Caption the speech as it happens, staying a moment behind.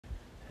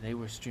Today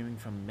we're streaming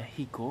from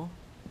Mexico,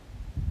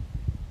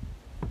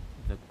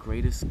 the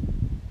greatest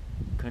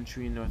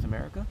country in North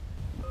America.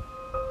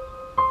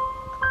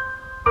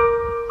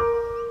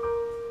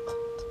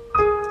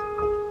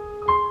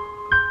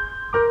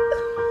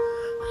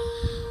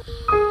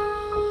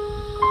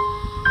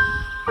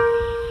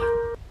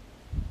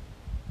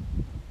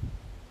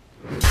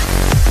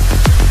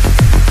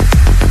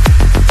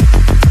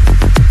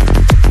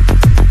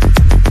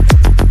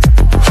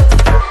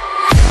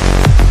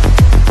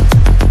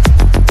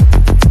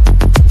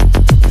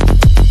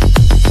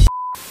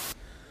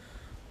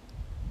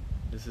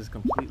 This is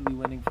completely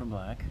winning for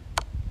black.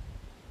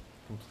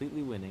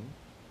 Completely winning.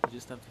 You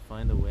just have to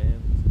find a way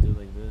to do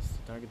like this to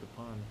target the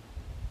pawn.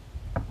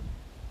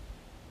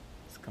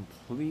 It's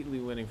completely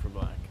winning for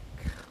black.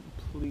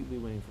 Completely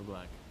winning for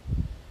black.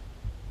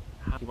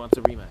 He wants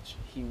a rematch.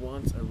 He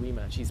wants a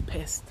rematch. He's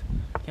pissed.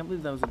 Can't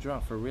believe that was a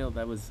draw. For real,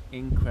 that was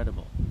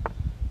incredible.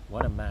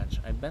 What a match.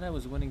 I bet I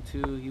was winning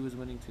too. He was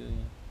winning too.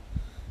 Yeah.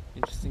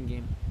 Interesting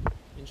game.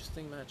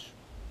 Interesting match.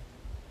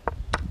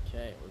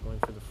 Okay, we're going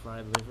for the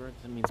fried liver.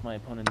 That means my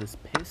opponent is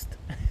pissed.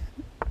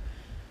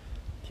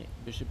 Okay,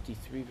 bishop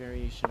d3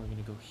 variation. We're going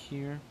to go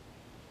here.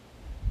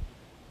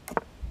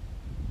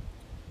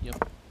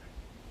 Yep.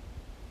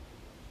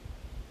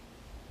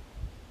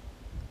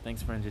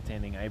 Thanks for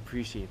entertaining. I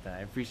appreciate that.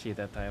 I appreciate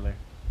that, Tyler.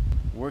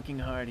 Working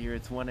hard here.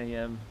 It's 1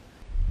 a.m.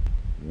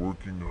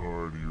 Working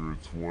hard here.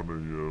 It's 1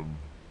 a.m.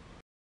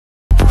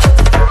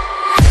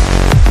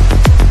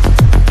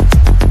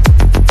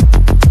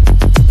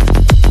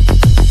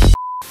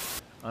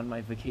 On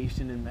my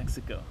vacation in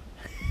Mexico.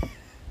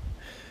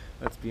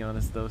 Let's be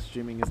honest though,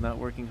 streaming is not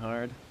working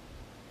hard.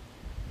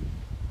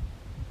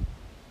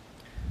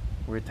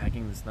 We're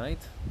attacking this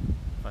knight.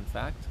 Fun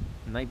fact.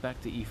 Knight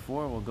back to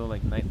e4 will go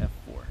like knight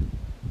f4.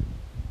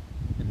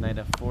 And knight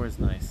f4 is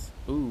nice.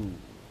 Ooh.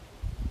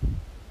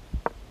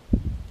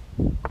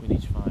 Queen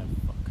h5.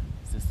 Fuck.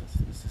 Is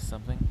this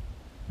something?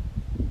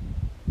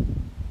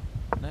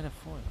 Knight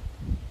f4.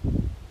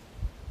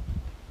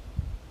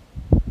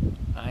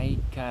 Ay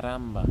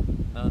caramba.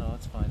 No,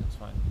 it's fine, it's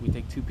fine. We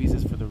take 2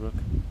 pieces for the rook.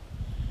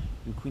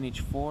 Do queen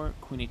h4,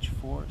 queen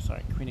h4,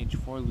 sorry, queen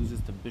h4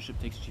 loses to bishop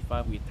takes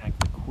g5, we attack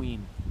the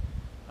queen.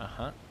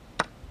 Now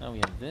we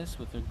have this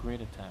with a great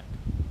attack.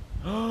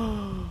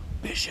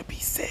 Bishop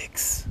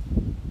e6!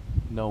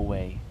 No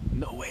way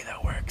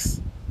that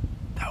works.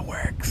 That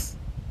works!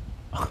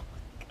 Oh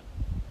my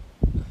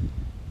god.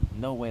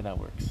 No way that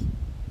works.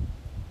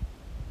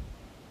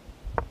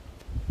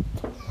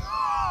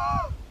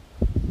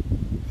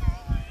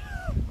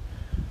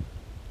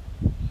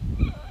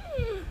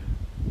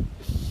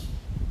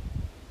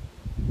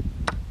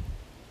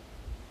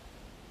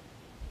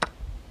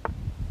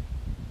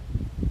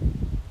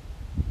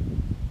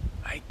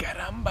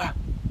 Caramba!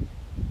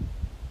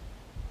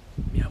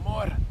 Mi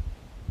amor! Okay,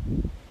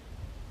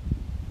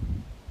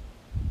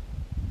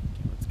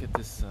 let's get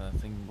this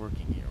thing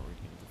working here. We're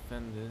gonna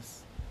defend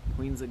this.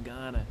 Queen's a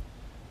Ghana.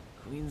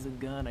 Queen's a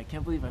Ghana. I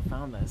can't believe I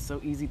found that. It's so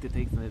easy to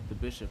take the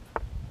bishop.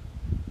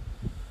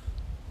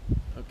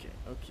 Okay.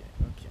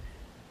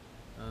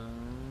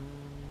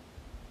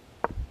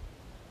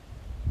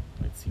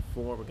 Knight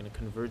c4. We're gonna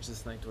converge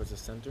this knight towards the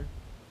center.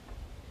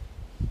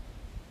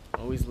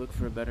 Always look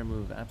for a better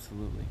move.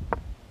 Absolutely.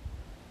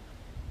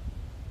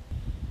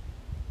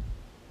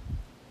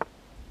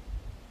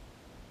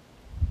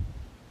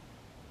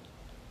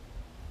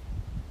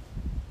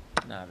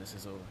 Nah, this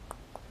is over.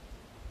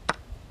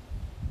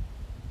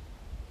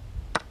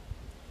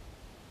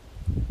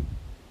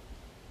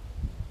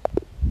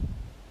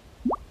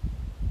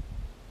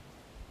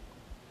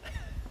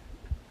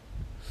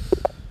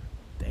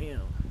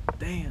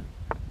 Damn.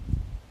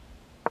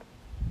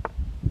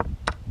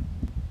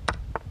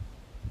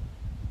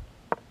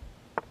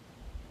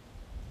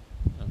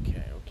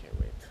 Okay,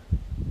 wait.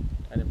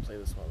 I didn't play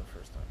this well the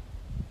first time.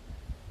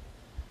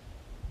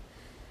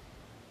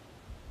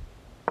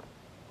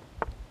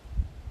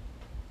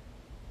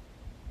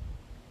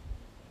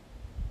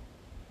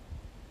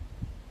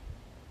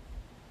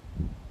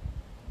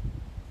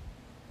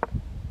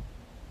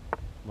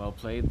 Well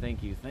played,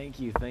 thank you,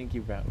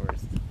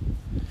 Bratwurst.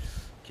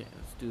 Okay,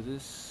 let's do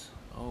this.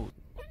 Oh.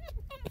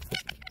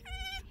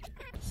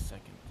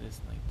 Second, this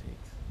knight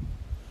takes.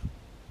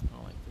 I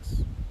don't like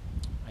this.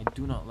 I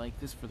do not like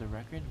this for the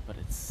record, but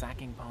it's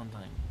sacking pawn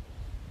time.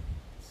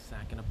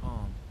 Sacking a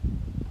pawn.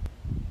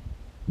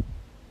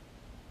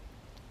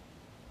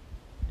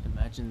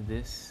 Imagine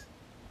this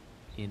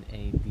in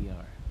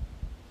ADR.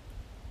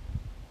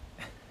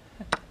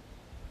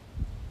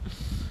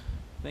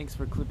 Thanks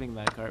for clipping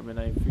that, Cartman.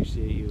 I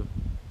appreciate you.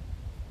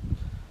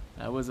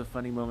 That was a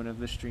funny moment of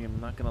the stream, I'm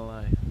not gonna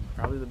lie.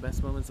 Probably the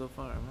best moment so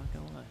far, I'm not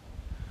gonna lie.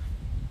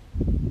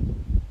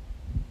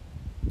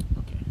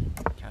 Okay,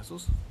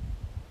 castles.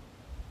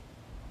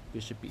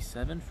 Bishop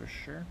e7 for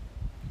sure.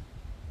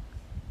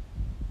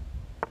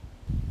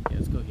 Okay,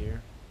 let's go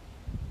here.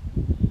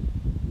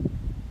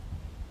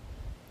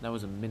 That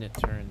was a minute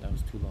turn, that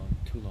was too long.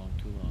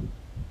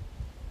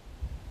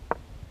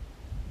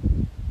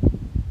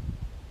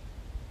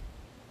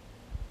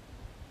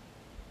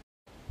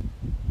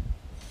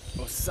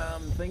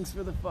 Sam, thanks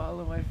for the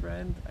follow, my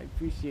friend. I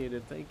appreciate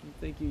it. Thank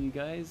you, you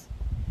guys.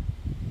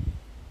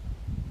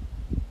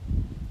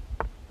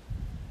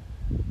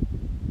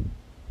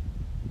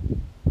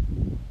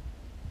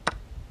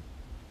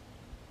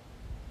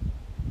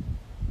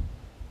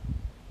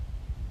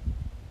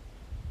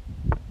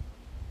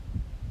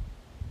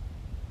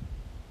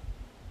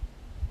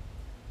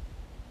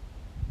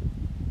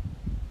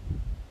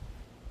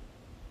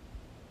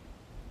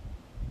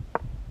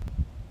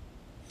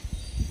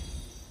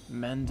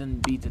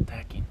 Mandan beat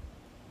attacking.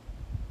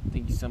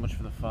 Thank you so much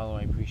for the follow.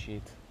 I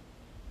appreciate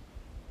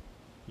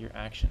your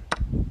action.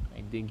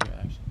 I dig your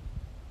action.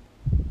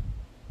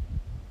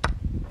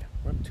 Yeah,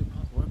 we're up 2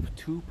 pawns. We're up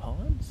 2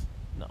 pawns?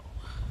 No.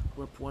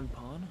 We're up 1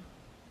 pawn.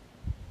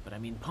 But I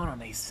mean, pawn on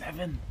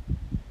a7.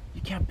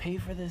 You can't pay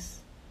for this.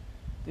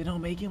 They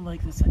don't make him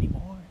like this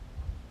anymore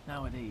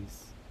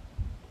nowadays.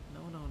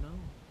 No.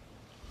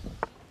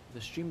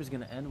 The stream is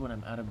gonna end when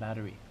I'm out of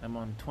battery. I'm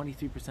on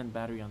 23%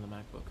 battery on the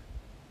MacBook.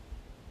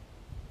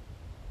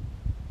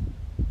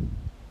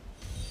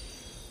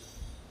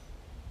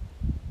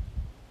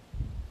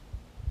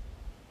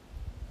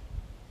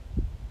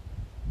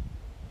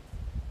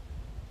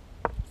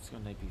 Let's go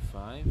knight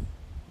b5. We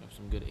have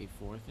some good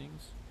a4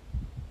 things.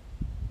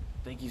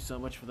 Thank you so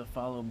much for the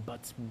follow,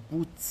 Butts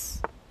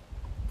Boots.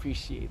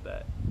 Appreciate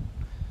that.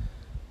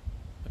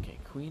 Okay,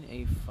 queen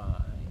a5.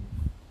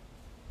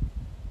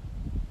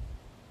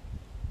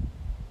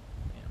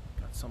 Man,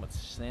 got so much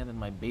sand in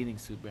my bathing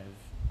suit, bruv.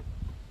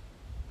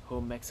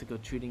 Home Mexico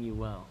treating you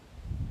well.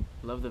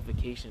 Love the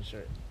vacation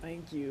shirt.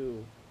 Thank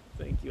you.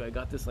 Thank you. I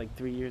got this like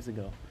 3 years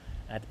ago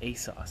at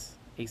ASOS.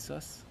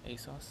 ASOS?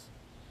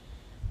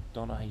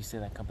 Don't know how you say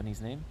that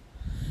company's name.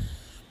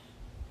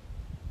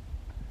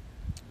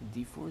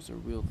 d4 is a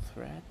real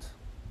threat.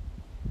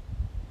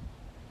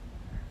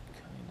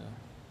 Kinda.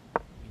 I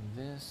mean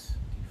this.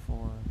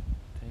 d4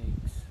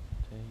 takes.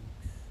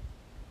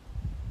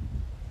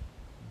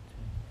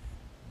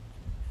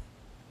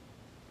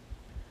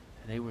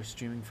 Today we're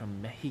streaming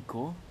from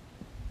Mexico,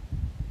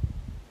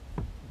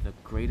 the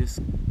greatest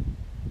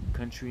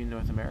country in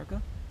North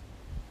America,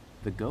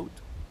 the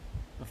GOAT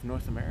of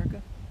North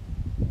America,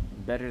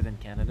 better than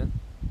Canada,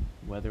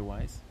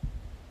 weather-wise,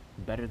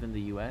 better than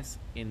the US,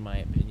 in my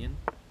opinion.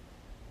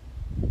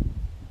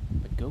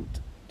 The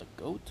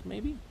GOAT,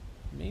 maybe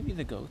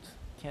the GOAT,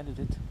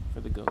 candidate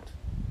for the GOAT.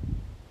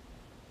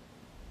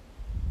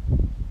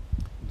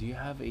 Do you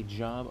have a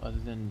job other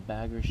than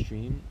banger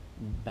streams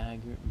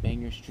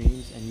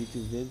and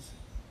YouTube vids?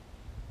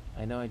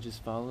 I know I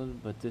just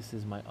followed, but this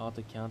is my alt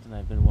account and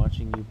I've been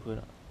watching you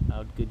put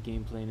out good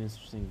gameplay and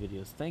interesting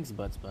videos. Thanks,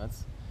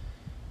 Butts.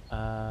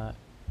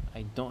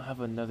 I don't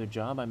have another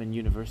job. I'm in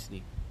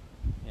university.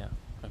 Yeah.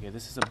 Okay,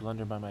 this is a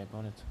blunder by my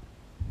opponent.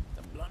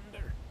 The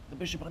blunder. The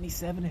bishop on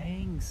e7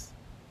 hangs.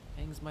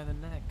 Hangs by the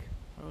neck.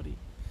 Brody.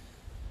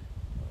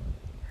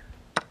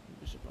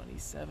 Bishop on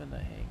e7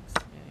 that hangs.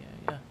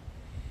 Yeah.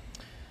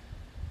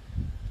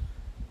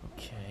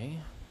 Okay.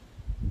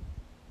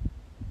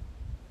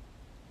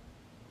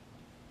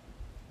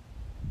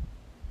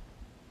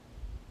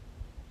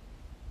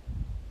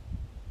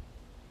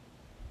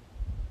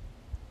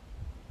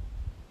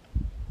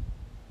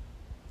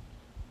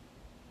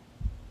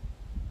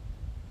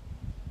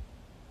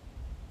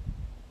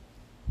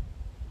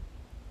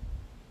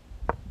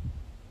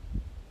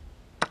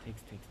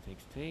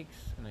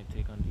 Takes, and I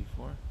take on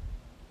d4.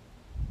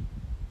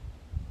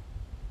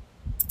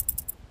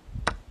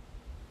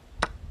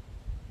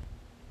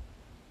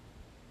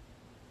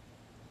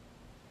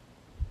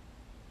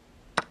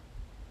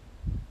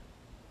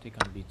 Take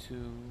on b2,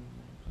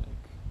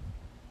 like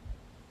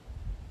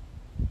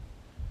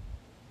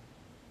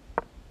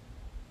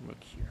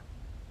rook here,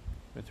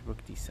 with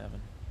rook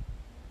d7,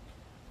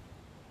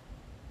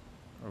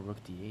 or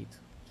rook d8.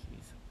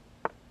 Jeez.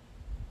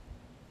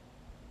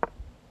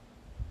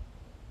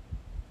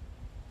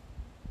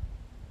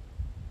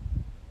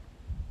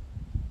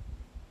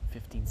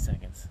 15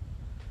 seconds.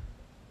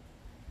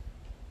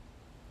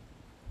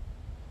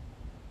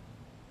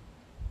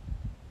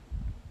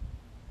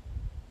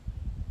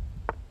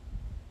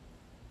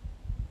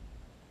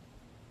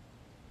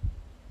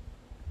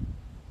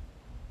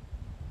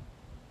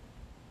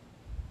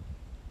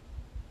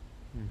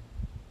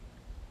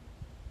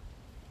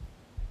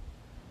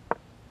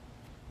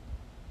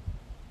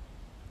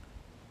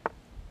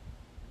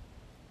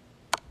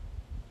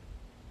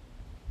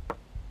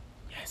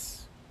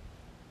 Yes.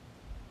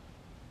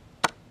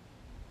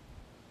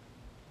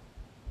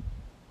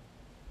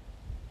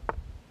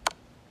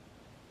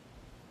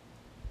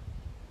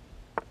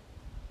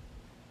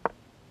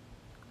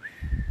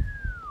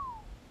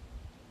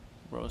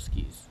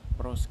 Broski.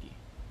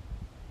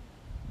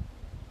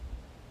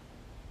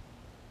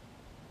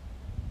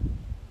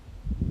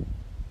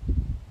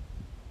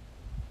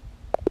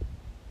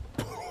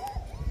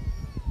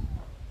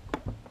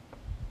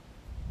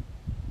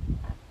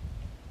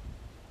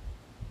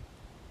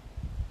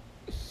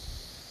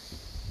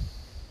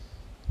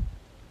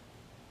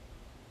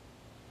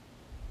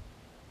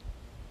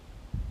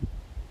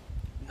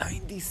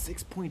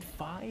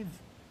 $96.5?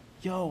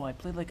 Yo, I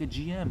played like a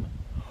GM.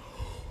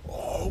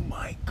 Oh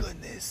my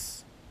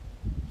goodness.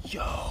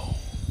 Yo.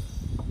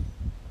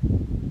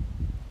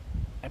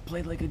 I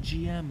played like a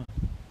GM.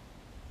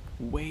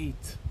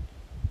 Wait.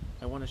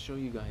 I want to show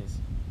you guys.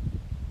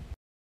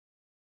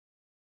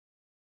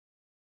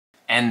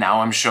 And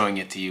now I'm showing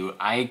it to you.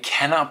 I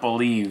cannot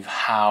believe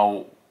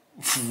how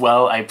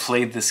well I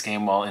played this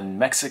game while in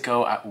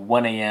Mexico at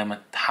 1 a.m.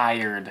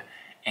 tired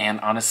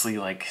and honestly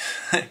like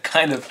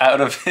kind of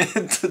out of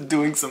it,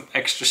 doing some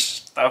extra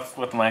stuff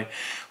with my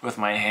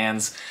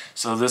hands.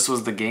 So this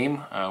was the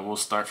game. We'll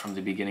start from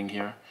the beginning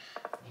here.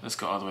 Let's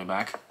go all the way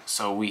back.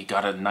 So we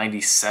got a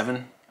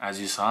 97, as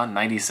you saw,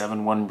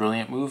 97, one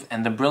brilliant move,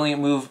 and the brilliant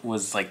move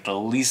was like the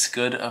least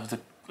good of the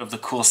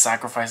cool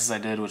sacrifices I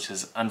did, which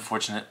is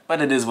unfortunate,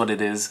 but it is what it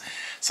is.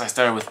 So I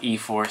started with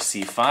e4,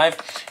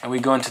 c5, and we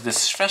go into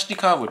this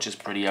Sveshnikov, which is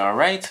pretty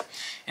alright,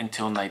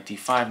 until knight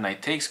d5,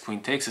 knight takes,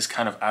 queen takes is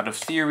kind of out of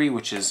theory,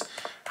 which is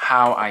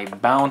how I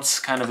bounce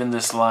kind of in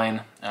this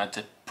line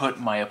to put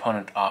my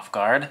opponent off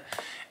guard.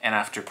 And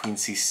after queen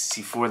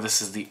c4,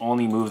 this is the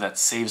only move that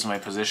saves my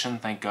position.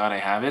 Thank God I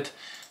have it.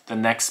 The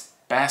next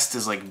best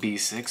is like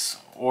b6,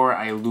 or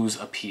I lose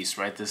a piece,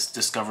 right? This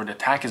discovered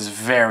attack is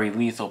very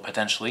lethal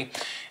potentially,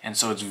 and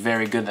so it's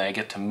very good that I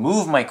get to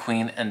move my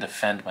queen and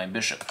defend my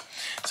bishop.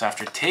 So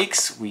after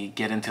takes, we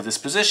get into this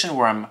position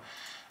where I'm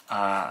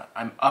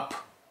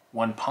up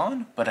one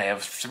pawn, but I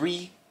have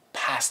 3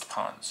 passed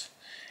pawns.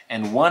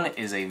 And one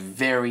is a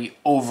very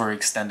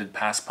overextended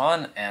passed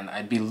pawn, and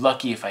I'd be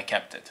lucky if I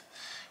kept it.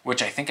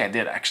 Which I think I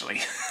did, actually.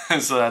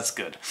 So that's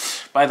good.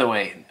 By the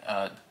way,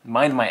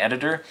 mind my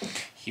editor.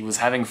 He was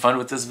having fun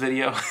with this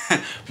video.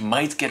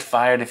 Might get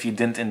fired if you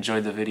didn't enjoy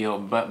the video,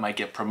 but might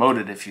get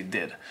promoted if you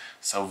did.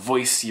 So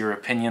voice your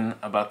opinion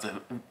about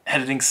the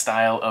editing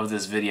style of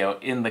this video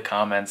in the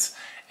comments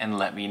and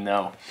let me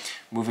know.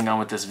 Moving on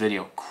with this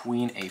video,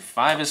 queen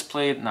a5 is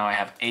played. Now I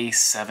have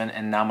a7,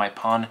 and now my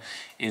pawn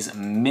is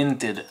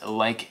minted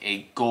like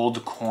a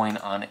gold coin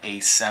on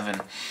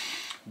a7.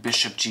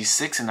 Bishop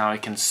g6, and now I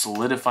can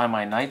solidify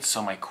my knight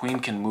so my queen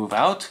can move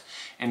out.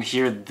 And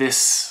here,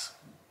 this,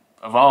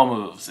 of all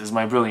moves, is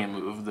my brilliant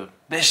move, the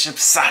bishop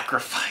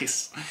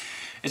sacrifice.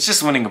 It's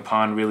just winning a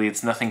pawn, really.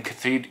 It's nothing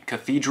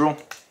cathedral.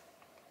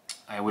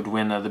 I would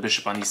win the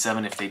bishop on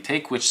e7 if they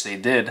take, which they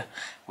did,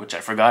 which I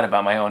forgot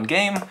about my own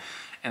game.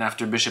 And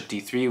after bishop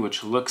d3,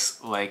 which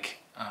looks like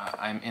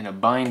I'm in a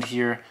bind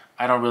here,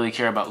 I don't really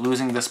care about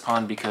losing this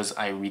pawn because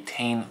I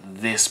retain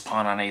this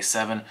pawn on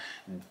a7,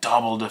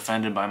 double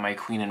defended by my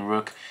queen and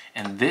rook,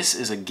 and this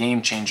is a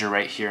game changer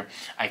right here.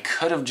 I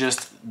could have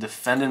just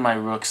defended my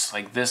rooks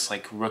like this,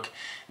 like rook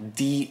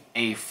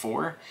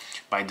da4,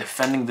 by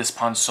defending this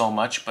pawn so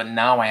much, but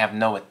now I have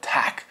no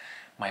attack.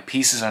 My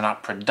pieces are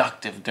not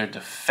productive, they're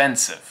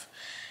defensive.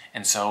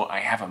 And so I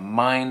have a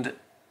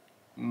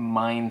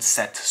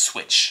mindset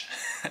switch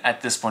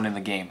at this point in the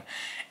game,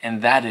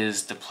 and that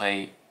is to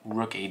play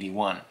rook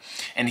 81.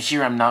 And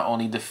here I'm not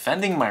only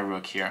defending my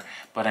rook here,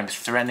 but I'm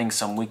threatening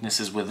some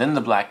weaknesses within the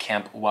black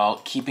camp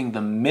while keeping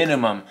the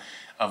minimum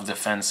of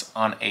defense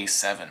on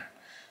a7.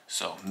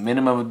 So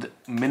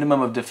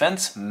minimum of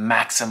defense,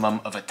 maximum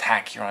of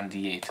attack here on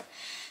d8.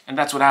 And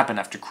that's what happened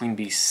after queen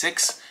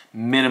b6,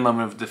 minimum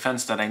of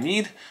defense that I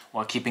need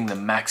while keeping the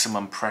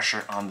maximum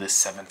pressure on this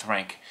 7th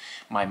rank.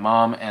 My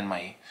mom and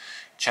my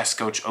chess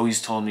coach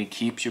always told me,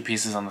 keep your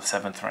pieces on the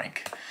 7th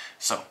rank.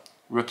 So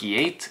rook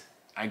e8,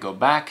 I go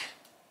back.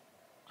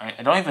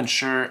 I don't even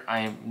sure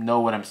I know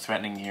what I'm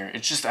threatening here.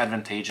 It's just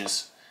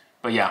advantageous.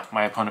 But yeah,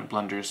 my opponent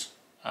blunders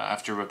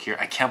after rook here.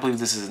 I can't believe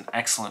this is an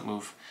excellent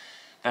move.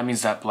 That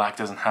means that black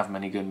doesn't have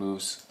many good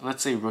moves.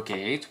 Let's say rook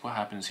a8. What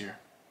happens here?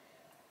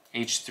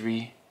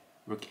 h3,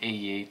 rook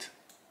a8,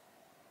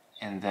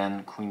 and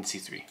then queen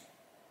c3.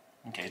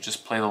 Okay,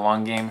 just play the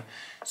long game.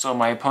 So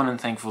my opponent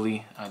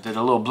thankfully did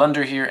a little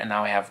blunder here, and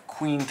now I have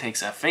queen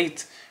takes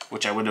f8,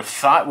 which I would have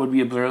thought would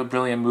be a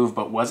brilliant move,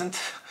 but wasn't.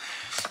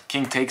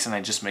 King takes, and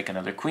I just make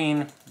another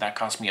queen. That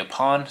cost me a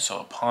pawn, so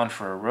a pawn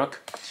for a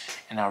rook.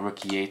 And now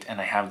rook e8,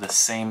 and I have the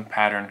same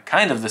pattern,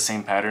 kind of the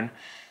same pattern.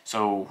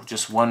 So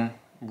just one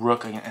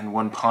rook and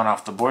one pawn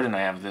off the board, and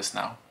I have this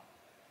now,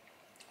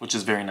 which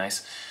is very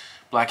nice.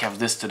 Black have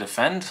this to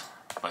defend,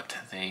 but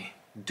they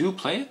do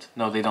play it?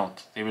 No, they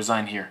don't. They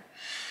resign here.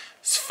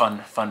 It's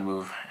fun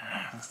move.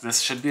 This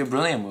should be a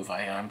brilliant move.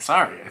 I'm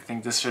sorry. I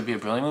think this should be a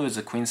brilliant move. It's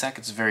a queen sack.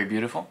 It's very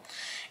beautiful.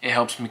 It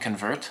helps me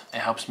convert. It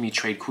helps me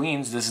trade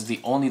queens. This is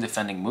the only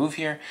defending move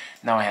here.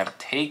 Now I have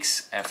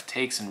takes, f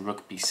takes, and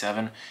rook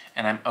b7,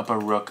 and I'm up a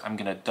rook. I'm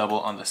going to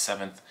double on the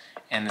 7th,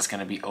 and it's going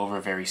to be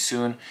over very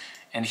soon.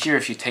 And here,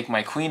 if you take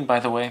my queen, by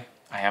the way,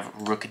 I have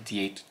rook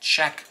d8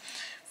 check,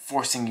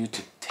 forcing you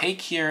to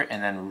take here,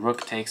 and then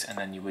rook takes, and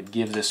then you would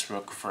give this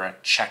rook for a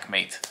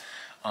checkmate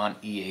on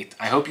e8.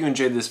 I hope you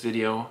enjoyed this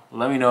video.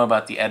 Let me know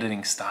about the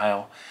editing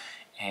style.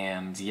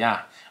 And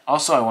yeah,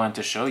 also I wanted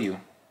to show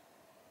you,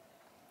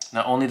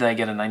 not only did I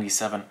get a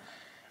 97,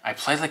 I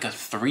played like a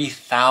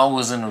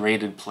 3,000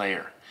 rated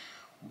player.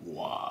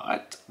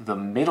 What? The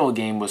middle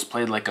game was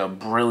played like a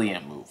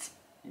brilliant move.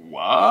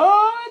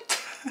 What?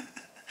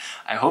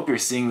 I hope you're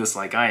seeing this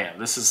like I am.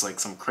 This is like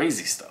some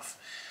crazy stuff.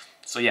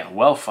 So yeah,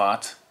 well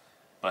fought,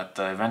 but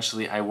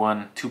eventually I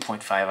won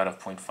 2.5 out of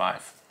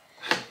 0.5.